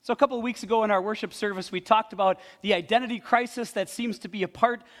So a couple of weeks ago in our worship service, we talked about the identity crisis that seems to be a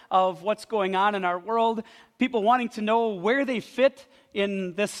part of what's going on in our world. People wanting to know where they fit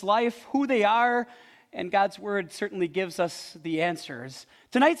in this life, who they are, and God's word certainly gives us the answers.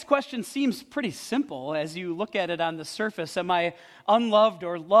 Tonight's question seems pretty simple as you look at it on the surface. Am I unloved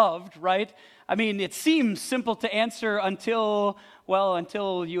or loved, right? I mean, it seems simple to answer until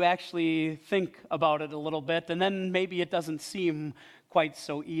you actually think about it a little bit, and then maybe it doesn't seem quite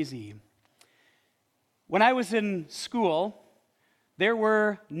so easy. When I was in school, there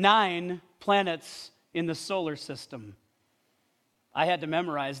were 9 planets in the solar system. I had to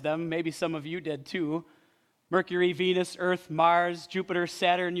memorize them. Maybe some of you did too. Mercury, Venus, Earth, Mars, Jupiter,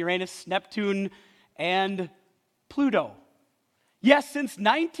 Saturn, Uranus, Neptune, and Pluto. Yes, since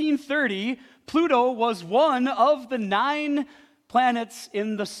 1930, Pluto was one of the 9 planets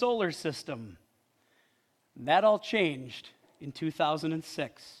in the solar system. That all changed in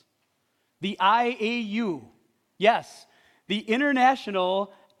 2006. The IAU, yes, the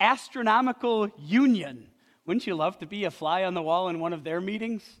International Astronomical Union. Wouldn't you love to be a fly on the wall in one of their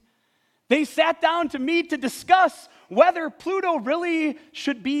meetings? They sat down to meet to discuss whether Pluto really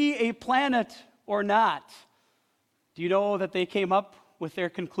should be a planet or not. Do you know that they came up with their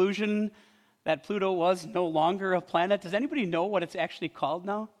conclusion that Pluto was no longer a planet? Does anybody know what it's actually called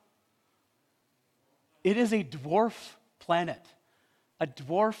now? It is a dwarf planet. A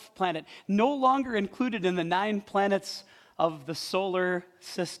dwarf planet, no longer included in the 9 planets of the solar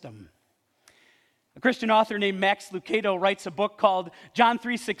system. A Christian author named Max Lucado writes a book called John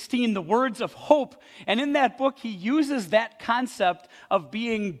 3:16, The Words of Hope. And in that book, he uses that concept of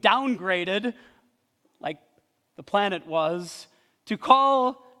being downgraded, like the planet was, to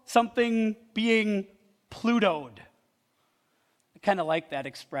call something being Plutoed. I kind of like that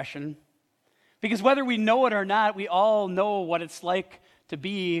expression. Because whether we know it or not, we all know what it's like to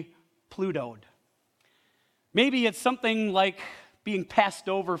be Plutoed. Maybe it's something like being passed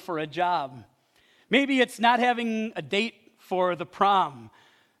over for a job. Maybe it's not having a date for the prom.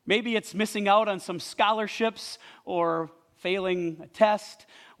 Maybe it's missing out on some scholarships or failing a test.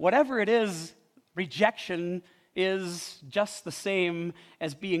 Whatever it is, rejection is just the same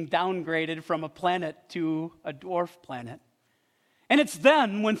as being downgraded from a planet to a dwarf planet. And it's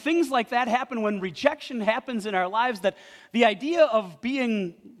then, when things like that happen, when rejection happens in our lives, that the idea of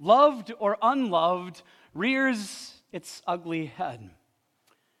being loved or unloved rears its ugly head.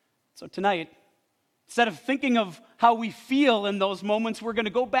 So tonight, instead of thinking of how we feel in those moments, we're going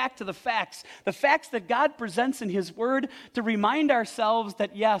to go back to the facts that God presents in His Word to remind ourselves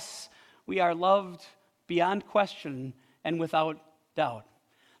that, yes, we are loved beyond question and without doubt.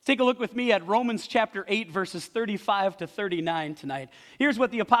 Take a look with me at Romans chapter 8, verses 35 to 39 tonight. Here's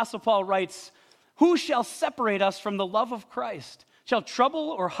what the Apostle Paul writes: Who shall separate us from the love of Christ? Shall trouble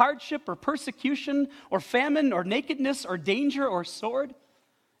or hardship or persecution or famine or nakedness or danger or sword?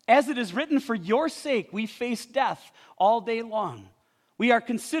 As it is written, for your sake we face death all day long. We are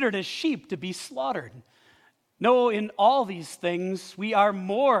considered as sheep to be slaughtered. No, in all these things we are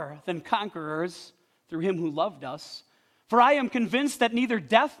more than conquerors through Him who loved us. For I am convinced that neither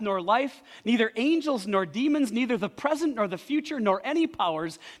death nor life, neither angels nor demons, neither the present nor the future, nor any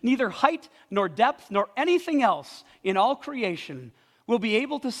powers, neither height nor depth, nor anything else in all creation will be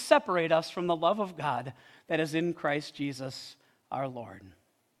able to separate us from the love of God that is in Christ Jesus our Lord.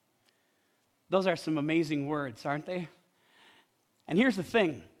 Those are some amazing words, aren't they? And here's the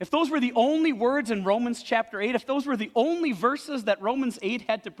thing. If those were the only words in Romans chapter 8, if those were the only verses that Romans 8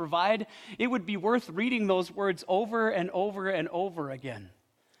 had to provide, it would be worth reading those words over and over and over again.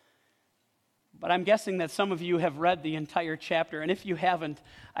 But I'm guessing that some of you have read the entire chapter, and if you haven't,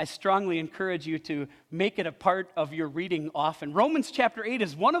 I strongly encourage you to make it a part of your reading often. Romans chapter 8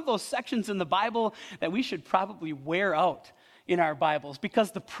 is one of those sections in the Bible that we should probably wear out in our Bibles,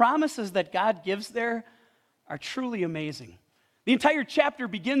 because the promises that God gives there are truly amazing. The entire chapter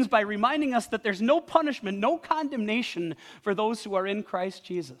begins by reminding us that there's no punishment, no condemnation for those who are in Christ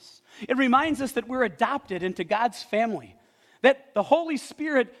Jesus. It reminds us that we're adopted into God's family, that the Holy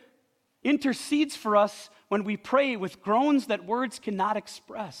Spirit intercedes for us when we pray with groans that words cannot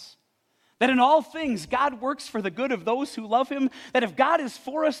express, that in all things God works for the good of those who love Him, that if God is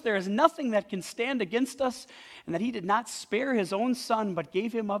for us, there is nothing that can stand against us, and that He did not spare His own Son, but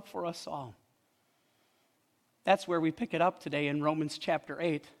gave Him up for us all. That's where we pick it up today in Romans chapter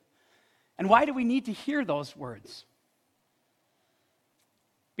 8. And why do we need to hear those words?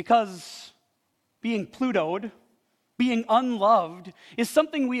 Because being Plutoed, being unloved, is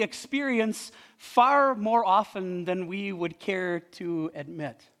something we experience far more often than we would care to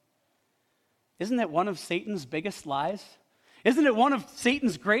admit. Isn't that one of Satan's biggest lies? Isn't it one of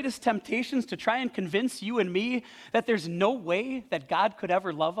Satan's greatest temptations to try and convince you and me that there's no way that God could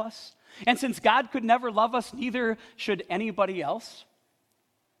ever love us? And since God could never love us, neither should anybody else?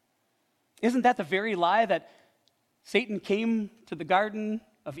 Isn't that the very lie that Satan came to the Garden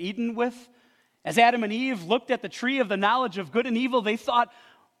of Eden with? As Adam and Eve looked at the tree of the knowledge of good and evil, they thought,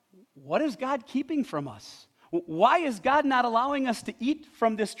 what is God keeping from us? Why is God not allowing us to eat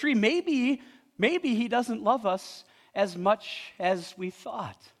from this tree? Maybe he doesn't love us as much as we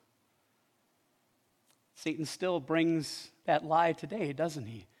thought. Satan still brings that lie today, doesn't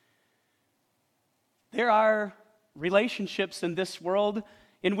he? There are relationships in this world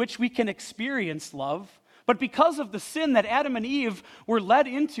in which we can experience love, but because of the sin that Adam and Eve were led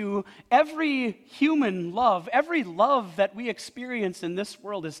into, every human love, every love that we experience in this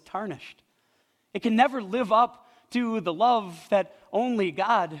world is tarnished. It can never live up to the love that only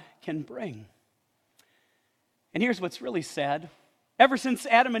God can bring. And here's what's really sad. Ever since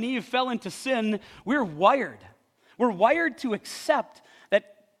Adam and Eve fell into sin, we're wired. We're wired to accept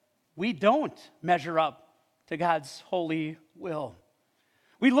that we don't measure up to God's holy will.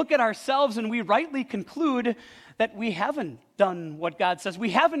 We look at ourselves and we rightly conclude that we haven't done what God says. We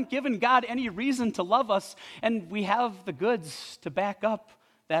haven't given God any reason to love us, and we have the goods to back up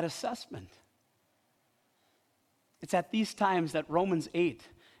that assessment. It's at these times that Romans 8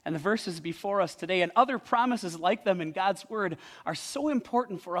 and the verses before us today and other promises like them in God's word are so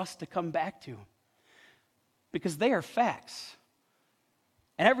important for us to come back to, because they are facts.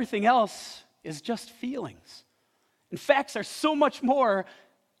 And everything else is just feelings. And facts are so much more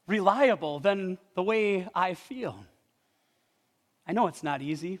reliable than the way I feel. I know it's not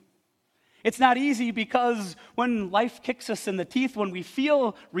easy. It's not easy because when life kicks us in the teeth, when we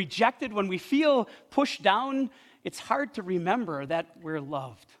feel rejected, when we feel pushed down, it's hard to remember that we're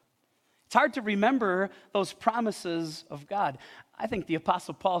loved. It's hard to remember those promises of God. I think the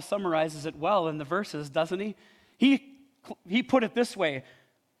Apostle Paul summarizes it well in the verses, doesn't he? He put it this way: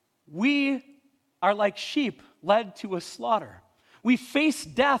 we are like sheep led to a slaughter. We face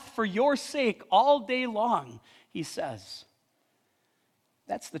death for your sake all day long, he says.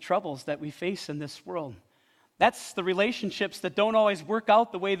 That's the troubles that we face in this world. That's the relationships that don't always work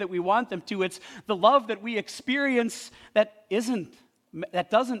out the way that we want them to. It's the love that we experience that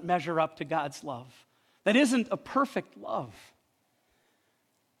doesn't measure up to God's love, that isn't a perfect love.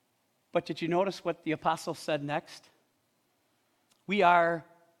 But did you notice what the apostle said next? We are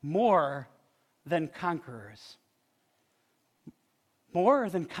more than conquerors. More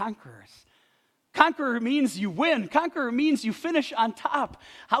than conquerors. Conqueror means you win. Conqueror means you finish on top.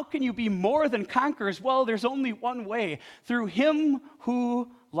 How can you be more than conquerors? Well, there's only one way: through him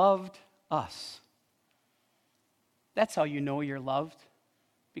who loved us. That's how you know you're loved,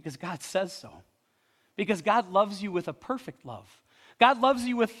 because God says so. Because God loves you with a perfect love. God loves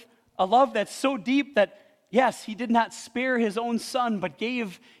you with a love that's so deep that, yes, he did not spare his own son, but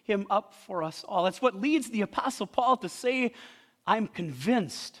gave him up for us all. It's what leads the Apostle Paul to say, I'm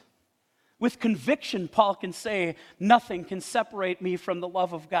convinced. With conviction, Paul can say, nothing can separate me from the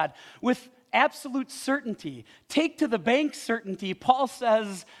love of God. With absolute certainty, take to the bank certainty, Paul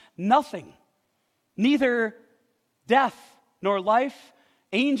says, nothing, neither death nor life,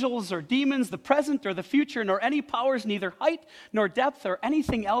 angels or demons, the present or the future, nor any powers, neither height nor depth or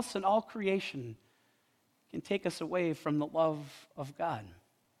anything else in all creation can take us away from the love of God.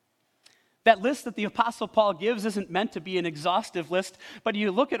 That list that the Apostle Paul gives isn't meant to be an exhaustive list, but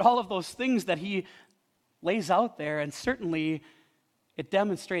you look at all of those things that he lays out there, and certainly it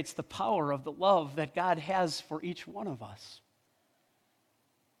demonstrates the power of the love that God has for each one of us.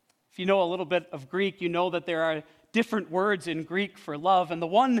 If you know a little bit of Greek, you know that there are different words in Greek for love, and the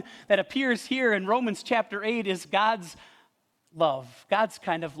one that appears here in Romans chapter 8 is God's love, God's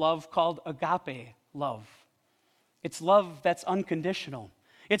kind of love called agape love. It's love that's unconditional.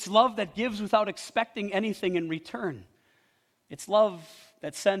 It's love that gives without expecting anything in return. It's love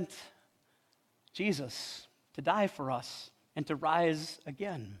that sent Jesus to die for us and to rise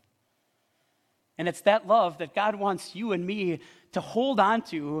again. And it's that love that God wants you and me to hold on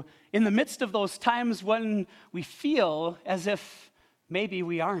to in the midst of those times when we feel as if maybe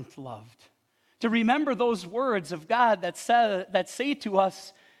we aren't loved. To remember those words of God that say to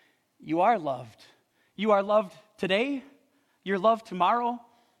us, you are loved. You are loved today, you're loved tomorrow,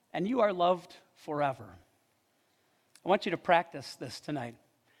 and you are loved forever. I want you to practice this tonight.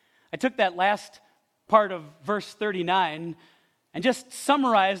 I took that last part of verse 39 and just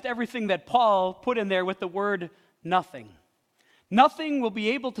summarized everything that Paul put in there with the word nothing. Nothing will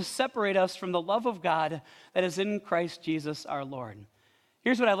be able to separate us from the love of God that is in Christ Jesus our Lord.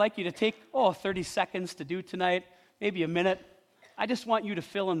 Here's what I'd like you to take 30 seconds to do tonight, maybe a minute. I just want you to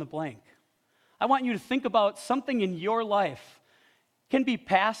fill in the blank. I want you to think about something in your life. It can be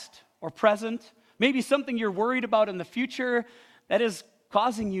past or present, maybe something you're worried about in the future that is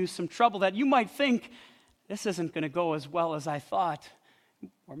causing you some trouble, that you might think, this isn't going to go as well as I thought.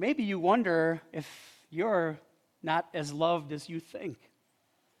 Or maybe you wonder if you're not as loved as you think.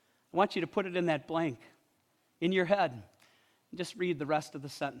 I want you to put it in that blank in your head and just read the rest of the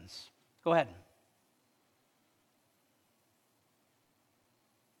sentence. Go ahead.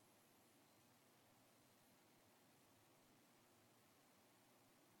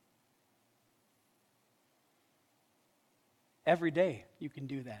 Every day you can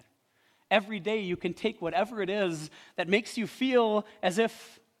do that. Every day you can take whatever it is that makes you feel as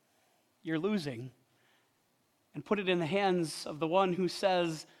if you're losing and put it in the hands of the one who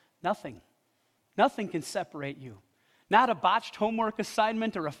says, nothing. Nothing can separate you. Not a botched homework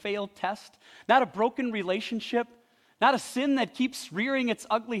assignment or a failed test. Not a broken relationship. Not a sin that keeps rearing its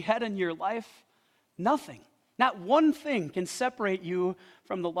ugly head in your life. Nothing. Not one thing can separate you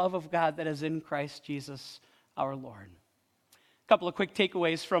from the love of God that is in Christ Jesus our Lord. A couple of quick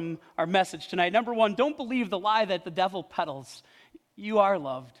takeaways from our message tonight. Number one, don't believe the lie that the devil peddles. You are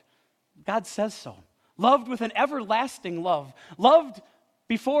loved. God says so. Loved with an everlasting love. Loved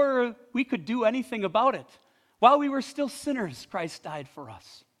before we could do anything about it. While we were still sinners, Christ died for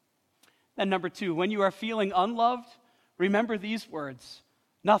us. And number two, when you are feeling unloved, remember these words.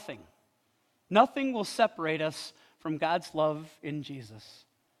 Nothing will separate us from God's love in Jesus.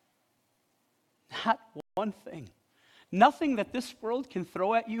 Not one thing. Nothing that this world can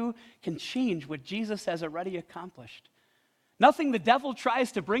throw at you can change what Jesus has already accomplished. Nothing the devil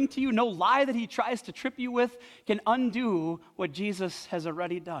tries to bring to you, no lie that he tries to trip you with, can undo what Jesus has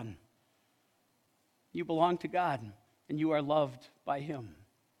already done. You belong to God, and you are loved by him.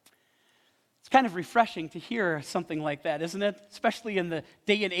 It's kind of refreshing to hear something like that, isn't it? Especially in the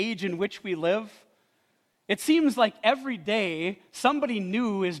day and age in which we live. It seems like every day somebody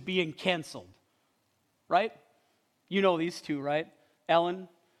new is being canceled, right? You know these two, right? Ellen,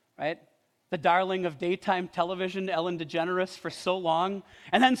 right? The darling of daytime television, Ellen DeGeneres, for so long.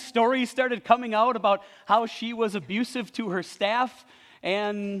 And then stories started coming out about how she was abusive to her staff,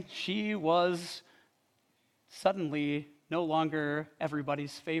 and she was suddenly no longer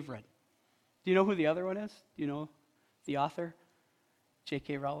everybody's favorite. Do you know who the other one is? Do you know the author?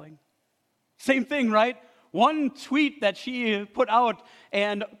 J.K. Rowling. Same thing, right? One tweet that she put out,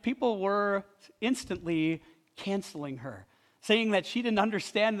 and people were instantly canceling her, saying that she didn't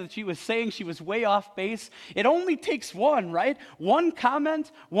understand that she was saying, she was way off base. It only takes one, right? One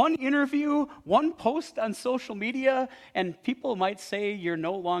comment, one interview, one post on social media, and people might say you're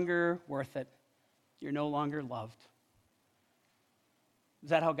no longer worth it. You're no longer loved. Is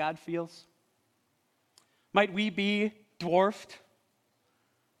that how God feels? Might we be dwarfed?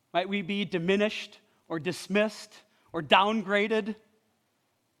 Might we be diminished or dismissed or downgraded?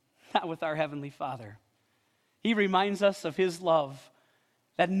 Not with our Heavenly Father. He reminds us of his love,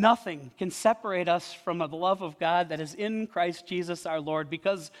 that nothing can separate us from the love of God that is in Christ Jesus our Lord,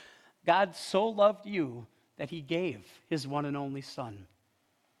 because God so loved you that he gave his one and only Son.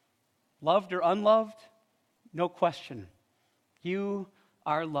 Loved or unloved? No question. You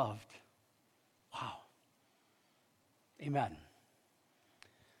are loved. Wow. Amen.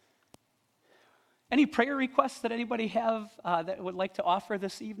 Any prayer requests that anybody have that would like to offer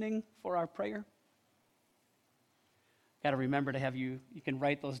this evening for our prayer? Got to remember to have you can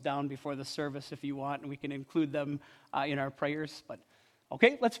write those down before the service if you want, and we can include them in our prayers. But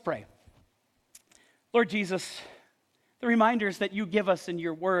okay, let's pray. Lord Jesus, the reminders that you give us in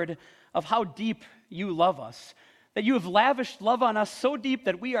your word of how deep you love us, that you have lavished love on us so deep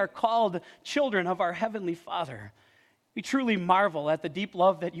that we are called children of our Heavenly Father. We truly marvel at the deep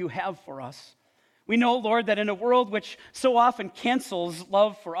love that you have for us. We know, Lord, that in a world which so often cancels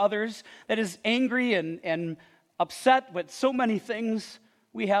love for others, that is angry and upset with so many things,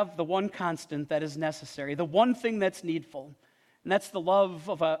 we have the one constant that is necessary, the one thing that's needful, and that's the love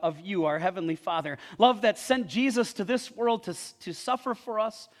of you, our Heavenly Father. Love that sent Jesus to this world to suffer for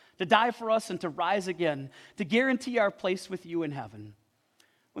us, to die for us, and to rise again, to guarantee our place with you in heaven.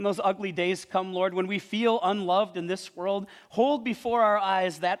 When those ugly days come, Lord, when we feel unloved in this world, hold before our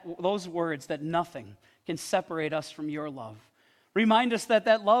eyes those words that nothing can separate us from your love. Remind us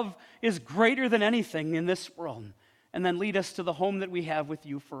that love is greater than anything in this world, and then lead us to the home that we have with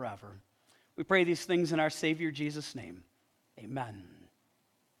you forever. We pray these things in our Savior Jesus' name. Amen.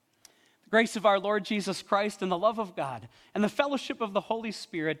 The grace of our Lord Jesus Christ and the love of God and the fellowship of the Holy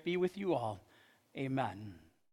Spirit be with you all. Amen.